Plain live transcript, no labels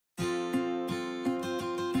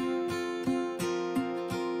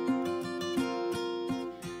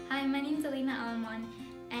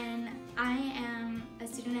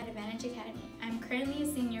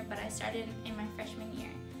started in my freshman year.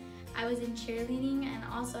 I was in cheerleading, and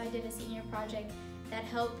also I did a senior project that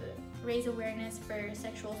helped raise awareness for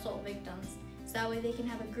sexual assault victims, so that way they can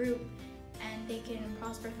have a group and they can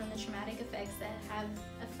prosper from the traumatic effects that have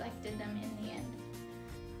affected them in the end.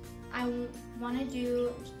 I want to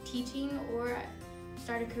do teaching or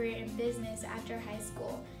start a career in business after high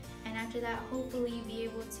school, and after that hopefully be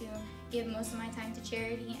able to give most of my time to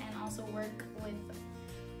charity and also work with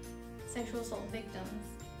sexual assault victims.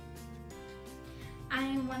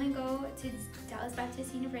 I want to go to Dallas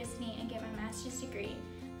Baptist University and get my master's degree.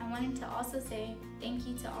 I wanted to also say thank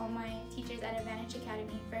you to all my teachers at Advantage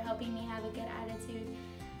Academy for helping me have a good attitude,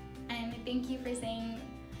 and thank you for saying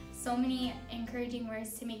so many encouraging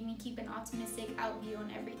words to make me keep an optimistic outview on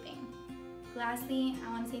everything. Lastly,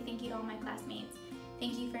 I want to say thank you to all my classmates.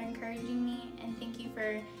 Thank you for encouraging me, and thank you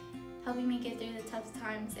for helping me get through the tough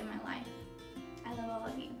times in my life. I love all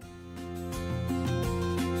of you.